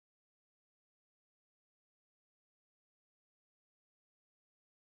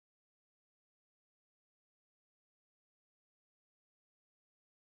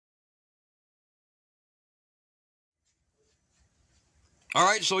All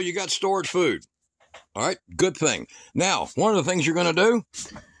right, so you got stored food. All right, good thing. Now, one of the things you're going to do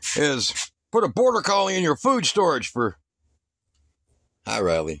is put a border collie in your food storage for... Hi,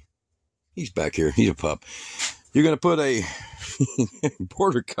 Riley. He's back here. He's a pup. You're going to put a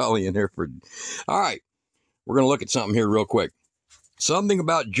border collie in there for... All right, we're going to look at something here real quick. Something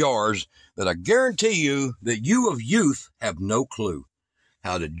about jars that I guarantee you that you of youth have no clue.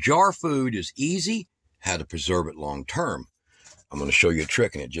 How to jar food is easy, how to preserve it long term. I'm going to show you a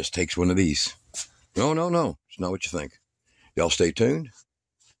trick, and it just takes one of these. No. It's not what you think. Y'all stay tuned,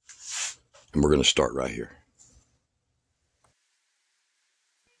 and we're going to start right here.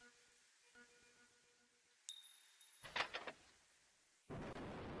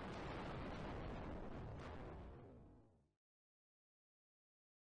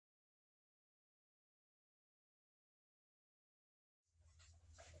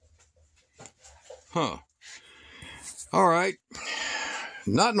 All right.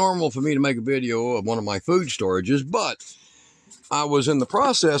 Not normal for me to make a video of one of my food storages, but I was in the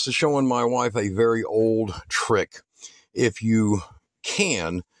process of showing my wife a very old trick. If you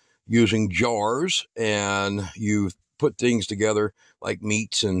can, using jars, and you put things together like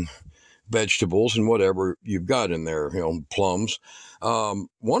meats and vegetables and whatever you've got in there, plums.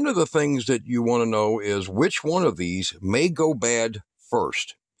 One of the things that you want to know is which one of these may go bad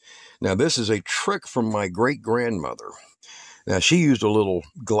first. Now, this is a trick from my great-grandmother. Now, she used a little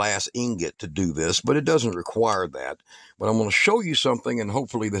glass ingot to do this, but it doesn't require that. But I'm going to show you something, and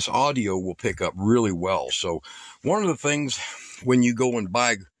hopefully this audio will pick up really well. So one of the things when you go and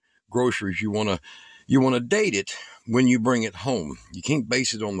buy groceries, you want to date it when you bring it home. You can't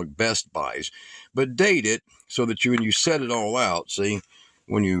base it on the best buys, but date it so that when you set it all out, see,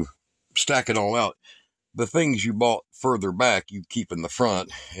 when you stack it all out, the things you bought further back, you keep in the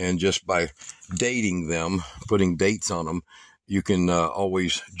front, and just by dating them, putting dates on them, you can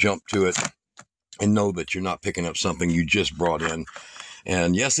always jump to it and know that you're not picking up something you just brought in.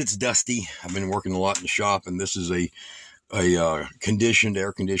 And yes, it's dusty. I've been working a lot in the shop, and this is a conditioned,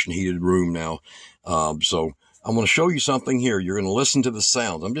 air-conditioned, heated room now. So I'm going to show you something here. You're going to listen to the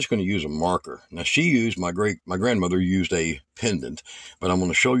sounds. I'm just going to use a marker. Now, my grandmother used a pendant, but I'm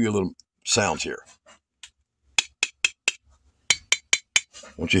going to show you a little sounds here.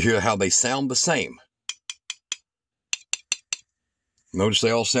 I want you to hear how they sound the same. Notice they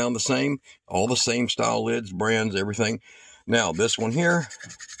all sound the same, all the same style lids, brands, everything. Now, this one here,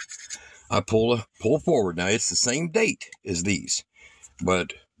 I pull forward. Now, it's the same date as these,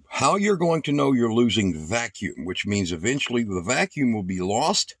 but how you're going to know you're losing vacuum, which means eventually the vacuum will be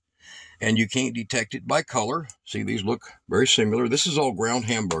lost, and you can't detect it by color. See, these look very similar. This is all ground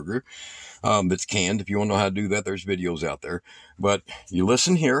hamburger that's canned. If you want to know how to do that, there's videos out there. But you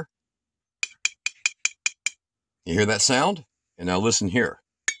listen here. You hear that sound? And now listen here.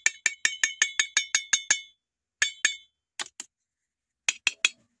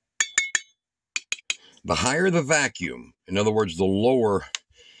 The higher the vacuum, in other words, the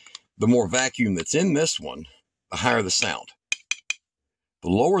more vacuum that's in this one, the higher the sound. The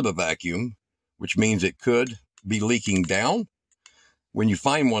lower the vacuum, which means it could be leaking down. When you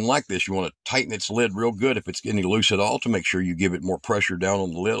find one like this, you want to tighten its lid real good if it's getting loose at all to make sure you give it more pressure down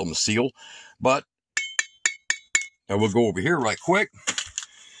on the lid, on the seal. But now we'll go over here right quick.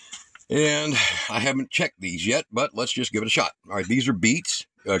 And I haven't checked these yet, but let's just give it a shot. All right, these are beets.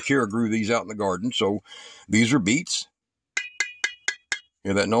 Kira grew these out in the garden, so these are beets.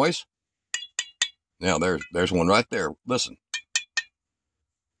 Hear that noise? Now, there's one right there. Listen.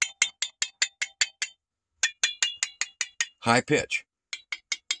 High pitch.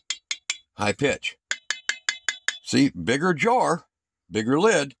 High pitch. See, bigger jar, bigger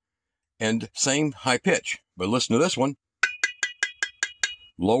lid, and same high pitch. But listen to this one.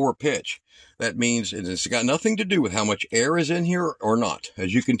 Lower pitch. That means it's got nothing to do with how much air is in here or not.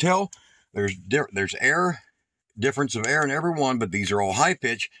 As you can tell, there's difference of air in every one, but these are all high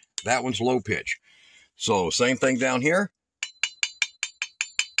pitch. That one's low pitch. So same thing down here.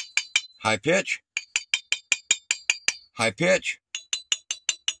 High pitch. High pitch.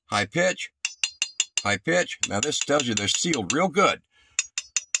 High pitch. High pitch. Now this tells you they're sealed real good.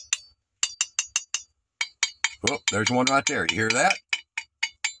 Oh, there's one right there. You hear that?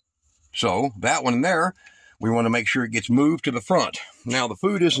 So that one there, we want to make sure it gets moved to the front. Now the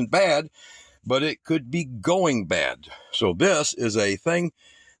food isn't bad, but it could be going bad. So this is a thing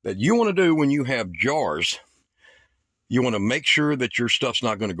that you want to do when you have jars. You want to make sure that your stuff's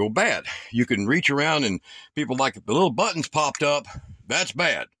not going to go bad. You can reach around and people like the little buttons popped up. That's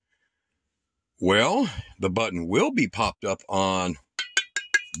bad. Well, the button will be popped up on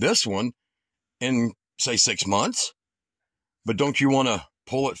this one in, say, 6 months. but don't you want to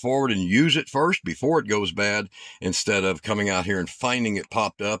pull it forward and use it first before it goes bad, instead of coming out here and finding it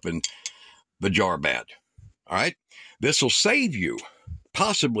popped up and the jar bad? All right. This will save you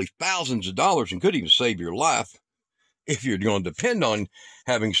possibly thousands of dollars, and could even save your life if you're going to depend on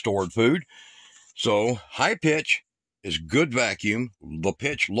having stored food. So high pitch is good vacuum. The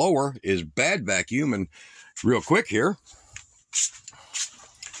pitch lower is bad vacuum. And real quick here,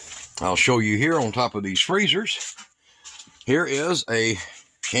 I'll show you here on top of these freezers. Here is a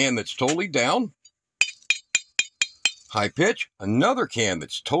can that's totally down. High pitch, another can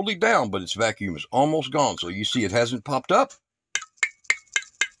that's totally down, but its vacuum is almost gone. So you see it hasn't popped up.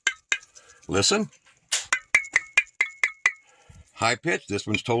 Listen. High pitch, this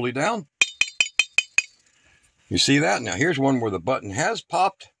one's totally down. You see that? Now here's one where the button has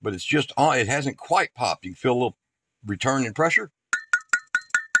popped, but it's just on. It hasn't quite popped. You can feel a little return in pressure.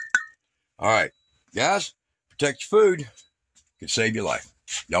 All right, guys, protect your food. It could save your life.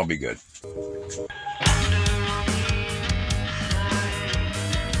 Y'all be good.